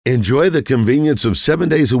Enjoy the convenience of 7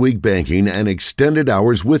 days a week banking and extended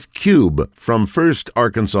hours with Cube from First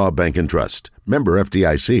Arkansas Bank and Trust. Member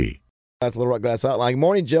FDIC. That's Little Rock Glass Hotline. Good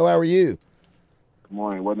morning, Joe. How are you? Good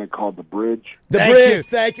morning. Wasn't it called the Bridge? Thank you.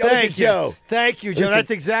 Thank you. Thank you, Joe. Thank you, Joe. Listen, that's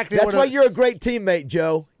exactly that's what why you're a great teammate,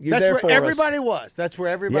 Joe. You're that's there where for everybody us. was. That's where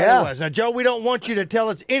everybody was. Now, Joe, we don't want you to tell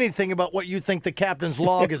us anything about what you think the captain's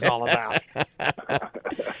log is all about.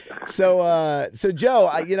 So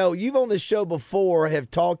Joe, you've on this show before have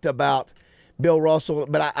talked about Bill Russell,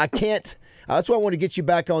 but I can't. That's why I want to get you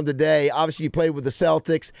back on today. Obviously, you played with the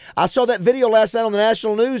Celtics. I saw that video last night on the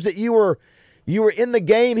national news that you were in the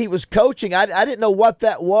game he was coaching. I didn't know what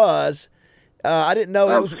that was. I didn't know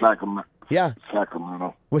that was Sacramento. Yeah,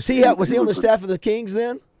 Sacramento. Was he on the staff of the Kings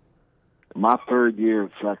then? My third year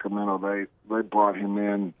at Sacramento, they brought him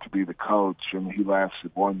in to be the coach, and he lasted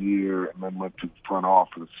 1 year, and then went to the front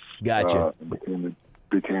office. Gotcha. And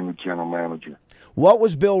became the general manager. What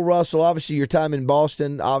was Bill Russell? Obviously, your time in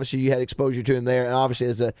Boston. Obviously, you had exposure to him there, and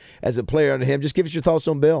obviously as a player under him. Just give us your thoughts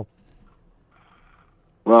on Bill.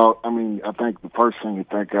 Well, I mean, I think the first thing you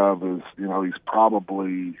think of is, he's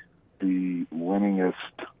probably the winningest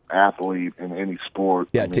athlete in any sport.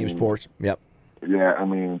 Yeah, team sports. Yep. Yeah, I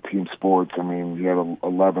mean, team sports. I mean, he had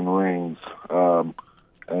 11 rings, and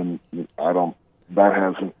that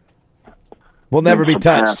hasn't. Will never be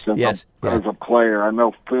touched. Yes. As a player, I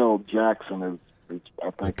know Phil Jackson is I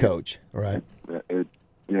think, the coach, right? 10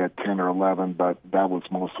 or 11, but that was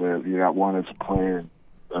mostly you got one as a player,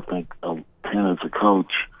 I think 10 as a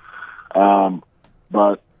coach.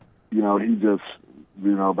 But he just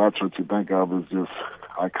that's what you think of as just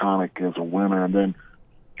iconic as a winner, and then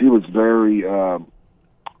he was very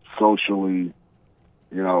socially,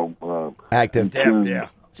 active,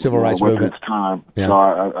 civil rights with movement. His time. Yeah. So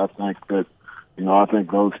I think that I think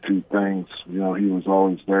those two things. He was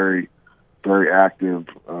always very, very active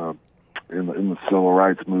in the civil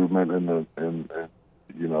rights movement, and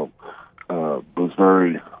was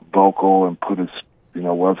very vocal and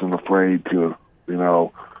wasn't afraid to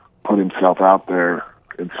put himself out there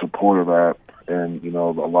in support of that. And a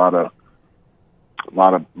lot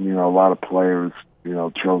of players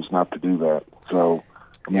chose not to do that. So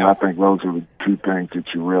I think those are the two things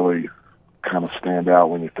that you really kind of stand out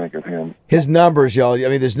when you think of him. His numbers, y'all. I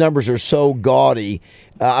mean, his numbers are so gaudy.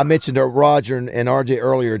 I mentioned Roger and RJ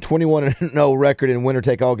earlier. 21-0 record in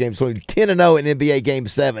winner-take-all games, 10-0 in NBA Game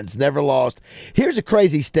 7s. Never lost. Here's a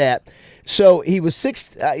crazy stat. So he was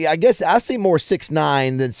I guess I see more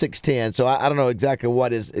 6'9" than 6'10". So I don't know exactly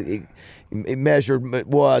what his measurement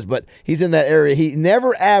was, but he's in that area. He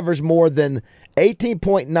never averaged more than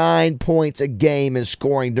 18.9 points a game in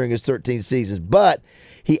scoring during his 13 seasons, but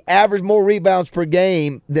he averaged more rebounds per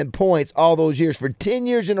game than points all those years. For 10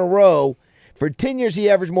 years in a row, for 10 years he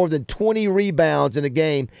averaged more than 20 rebounds in a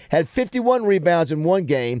game, had 51 rebounds in one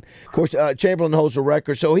game. Of course, Chamberlain holds the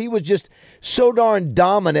record. So he was just so darn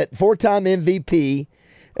dominant, four-time MVP.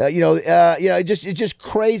 It's just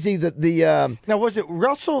crazy that the Now, was it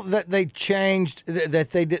Russell that they changed,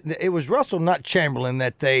 that they didn't? It was Russell, not Chamberlain,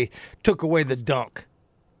 that they took away the dunk.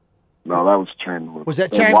 No, that was Chamberlain. Was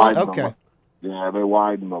that Chamberlain? Okay. Yeah, they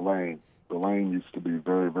widened the lane. The lane used to be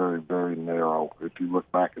very, very, very narrow. If you look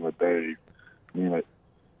back in the day, it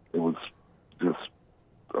was just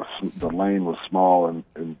the lane was small, and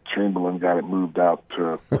Chamberlain got it moved out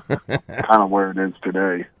to kind of where it is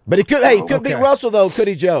today. But he could. Hey, he could beat Russell though, could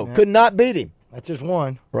he, Joe? Yeah. Could not beat him. That's just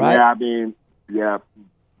one, right? Yeah, I mean,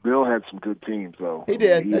 Bill had some good teams though. He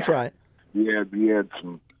did. That's right. He had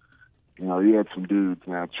some. He had some dudes.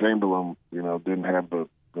 Now Chamberlain, didn't have the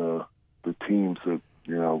teams that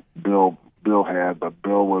Bill had, but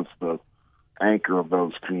Bill was the anchor of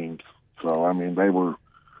those teams. So I mean, they were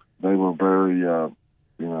very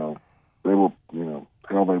they won.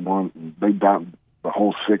 They got the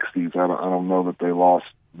whole '60s. I don't know that they lost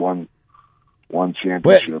one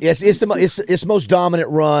championship. Well, yes, it's the most dominant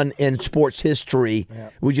run in sports history.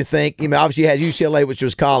 Yeah. Would you think? Obviously you had UCLA, which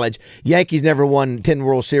was college. Yankees never won 10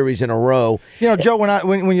 World Series in a row. Joe,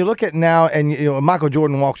 when you look at now, and Michael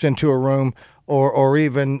Jordan walks into a room, or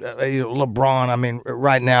even LeBron. I mean,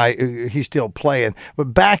 right now he's still playing,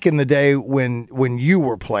 but back in the day when you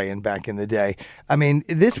were playing, back in the day, I mean,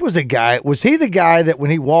 this was a guy. Was he the guy that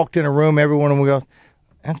when he walked in a room, everyone would go,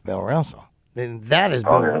 "That's Bill Russell"? Then that is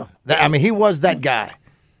Bill. Yeah. I mean, he was that guy.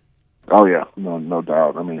 Oh yeah, no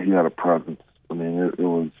doubt. I mean, he had a presence. I mean, it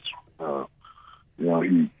was,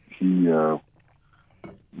 he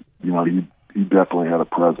definitely had a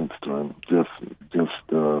presence to him. Just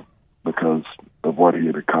because of what he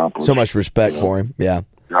had accomplished. So much respect for him. Yeah.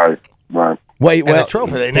 Right. Wait, And the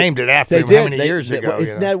trophy, they named it after him how many years ago?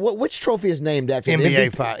 Now, which trophy is named after him?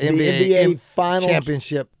 NBA Finals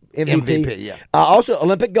Championship MVP. yeah. Also,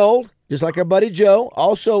 Olympic gold, just like our buddy Joe.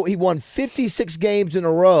 Also, he won 56 games in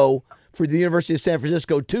a row for the University of San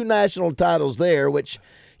Francisco, 2 national titles there, which,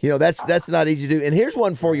 that's not easy to do. And here's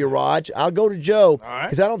one for you, Raj. I'll go to Joe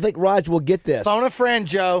because I don't think Raj will get this. Phone a friend,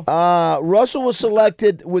 Joe. Russell was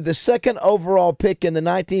selected with the 2nd overall pick in the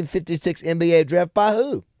 1956 NBA draft by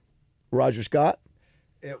who? Roger Scott.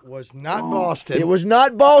 It was not Boston. It was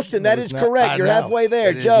not Boston. That is correct. You're halfway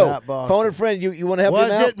there, Joe. Phone a friend. You want to help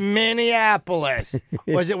him out? Was it Minneapolis?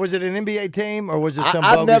 was it an NBA team or was it some?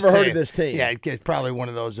 I've never team? heard of this team. Yeah, it's probably one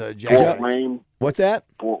of those. Fort Wayne. What's that?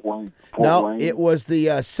 Fort Wayne. It was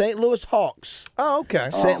the St. Louis Hawks. Oh, okay.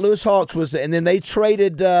 St. Louis Hawks was, and then they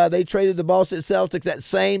traded the Boston Celtics that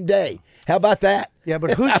same day. How about that? Yeah,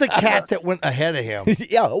 but who's the cat that went ahead of him?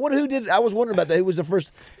 Yeah, who did? I was wondering about that. Who was the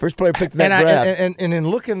first player picked in that draft? And in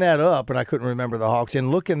looking that up, and I couldn't remember the Hawks.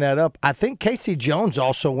 In looking that up, I think Casey Jones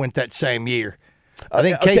also went that same year. I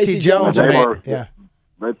think Casey Jones.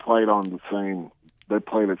 They played on the same. They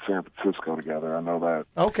played at San Francisco together. I know that.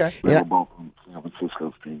 Okay. They were both on San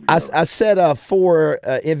Francisco's team together. I said 4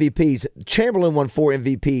 MVPs. Chamberlain won 4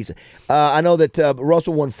 MVPs. I know that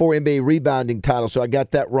Russell won 4 NBA rebounding titles, so I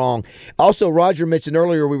got that wrong. Also, Roger mentioned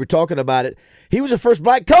earlier, we were talking about it, he was the first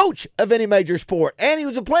black coach of any major sport, and he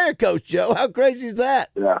was a player coach, Joe. How crazy is that?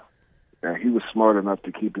 Yeah. Yeah, he was smart enough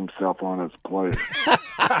to keep himself on as a player.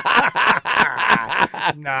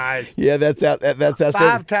 Nice. Yeah, that's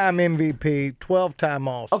 5-time MVP, 12-time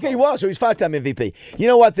All-Star. Okay, he was. So he's 5-time MVP. You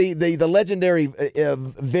know what? The legendary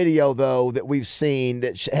video, though, that we've seen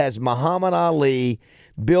that has Muhammad Ali,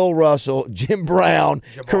 Bill Russell, Jim Brown,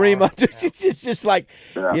 Kareem Abdul. It's just like,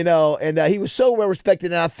 and he was so well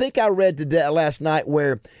respected. And I think I read today, last night,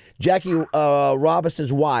 where Jackie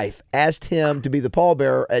Robinson's wife asked him to be the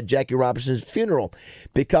pallbearer at Jackie Robinson's funeral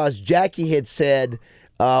because Jackie had said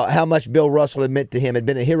how much Bill Russell had meant to him, had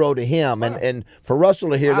been a hero to him, and for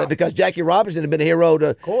Russell to hear that because Jackie Robinson had been a hero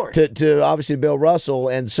to obviously Bill Russell,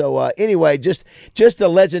 and so anyway, just a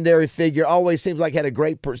legendary figure. Always seems like had a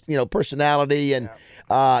great personality, and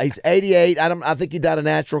he's 88. I think he died of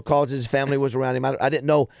natural causes. His family was around him. I didn't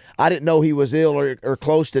know he was ill or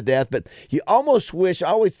close to death, but you almost wish. I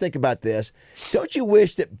always think about this. Don't you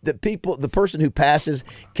wish that the person who passes,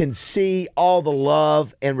 can see all the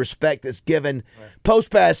love and respect that's given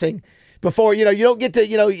post-passing? Before, you don't get to,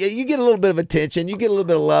 you get a little bit of attention, you get a little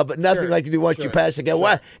bit of love, but nothing like you do once you pass and go,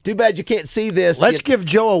 why? Too bad you can't see this. Let's give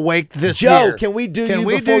Joe a wake this year. Joe, can we do you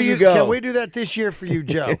before you go? Can we do that this year for you,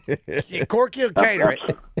 Joe? Corky will cater it.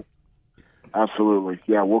 Absolutely.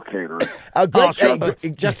 Yeah, we'll cater it. Awesome.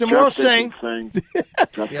 Justin will sing.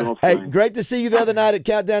 Justin will Hey, sing. great to see you the other night at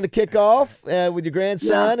Countdown to Kickoff with your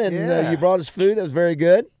grandson, and you brought us food. That was very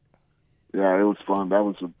good. Yeah, it was fun.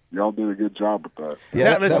 Y'all did a good job with that.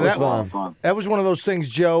 Yeah, listen, that was fun. That was one of those things,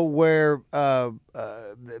 Joe, where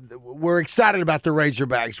we're excited about the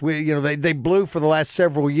Razorbacks. They blew for the last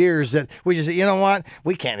several years. That we just said, you know what,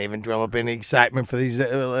 we can't even drum up any excitement for these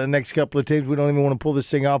next couple of teams. We don't even want to pull this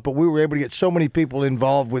thing off. But we were able to get so many people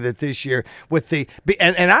involved with it this year.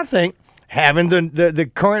 And I think having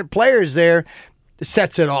the current players there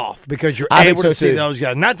sets it off because you're able to see those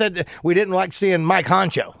guys. Not that we didn't like seeing Mike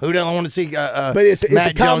Honcho, who doesn't want to see but it's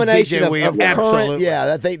Matt a combination Jones, of absolutely.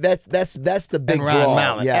 I think that's the big and Ryan draw.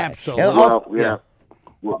 Mallett, absolutely.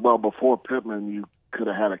 Well, before Pittman, you could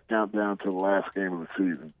have had a countdown to the last game of the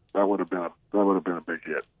season. That would have been a big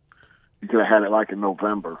hit. You could have had it like in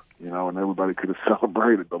November, and everybody could have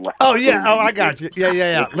celebrated the last. Oh yeah, I got you.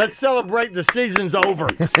 Yeah. Let's celebrate the season's over.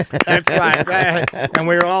 That's right. And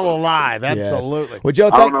we're all alive. Absolutely. Yes. Well,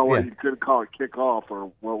 Joe, I don't know what you could call it, kickoff,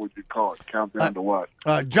 or what would you call it? Countdown to what?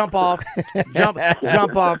 Jump off,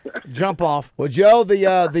 jump off. Well, Joe,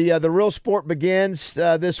 the real sport begins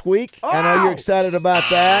this week. I know you're excited about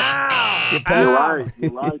that.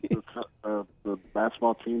 You're right. The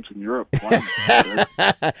basketball teams in Europe playing.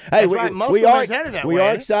 Hey, we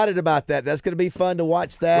are excited about that. That's going to be fun to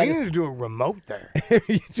watch that. We need to do a remote there.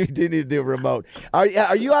 Yes, we do need to do a remote.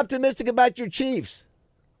 Are you optimistic about your Chiefs?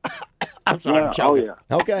 I'm sorry. I'm joking.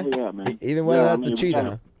 Okay. Oh, yeah, man. Even without the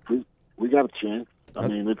cheetah. We got a chance. I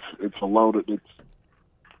mean, it's a loaded. It's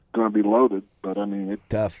going to be loaded, but I mean, it's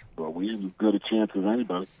tough. But we have as good a chance as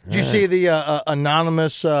anybody. Did you see the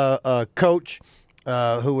anonymous coach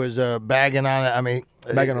who was bagging on?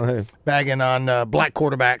 Bagging on who? Bagging on black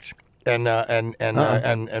quarterbacks, and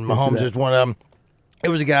Mahomes is one of them. It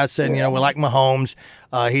was a guy saying, we like Mahomes.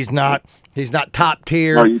 He's not top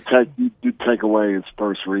tier. No, you take away his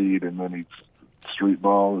first read, and then he's street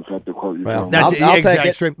ball. Is that the quote you're Well, talking That's about? I'll exact take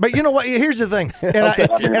it. stream. But you know what? Here's the thing, and I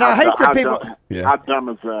How hate that dumb- people. How dumb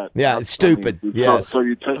is that? Yeah, it's stupid. Yes. So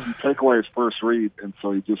you take away his first read, and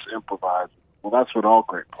so he just improvises. Well, that's what all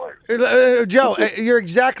great players. Joe, you're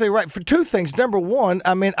exactly right. For two things. Number one,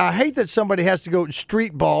 I mean, I hate that somebody has to go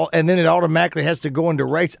street ball and then it automatically has to go into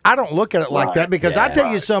race. I don't look at it like that because I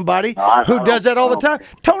tell you somebody who does that all the time.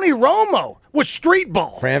 Tony Romo was street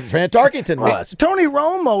ball. Fran Tarkington was. Tony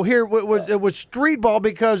Romo here was street ball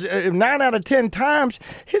because 9 out of 10 times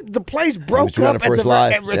the place broke running up for his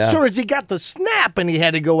life. as soon as he got the snap and he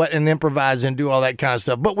had to go out and improvise and do all that kind of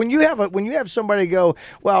stuff. But when you have somebody go,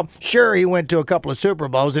 well, sure, he went to a couple of Super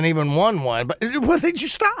Bowls and even won one, but well, then you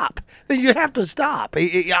stop. Then you have to stop.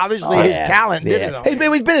 Obviously, his talent did it. He's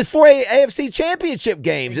been in 4 AFC Championship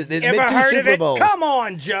games. Ever heard of Super it? Bowls. Come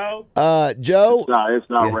on, Joe. Joe. It's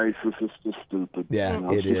not racist. It's just stupid. Yeah,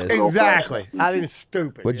 it it's is. just so Exactly. fucking I think it's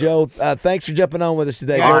stupid. Well, Joe, thanks for jumping on with us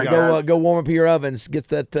today. Yeah, Go warm up your ovens. Get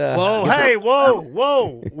that. Whoa, hey,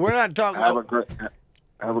 whoa. We're not talking.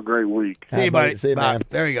 Have a great week. See you, buddy. See you, Bye. man.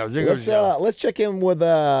 There you go. There goes Joe. Let's check in with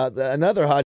another hot.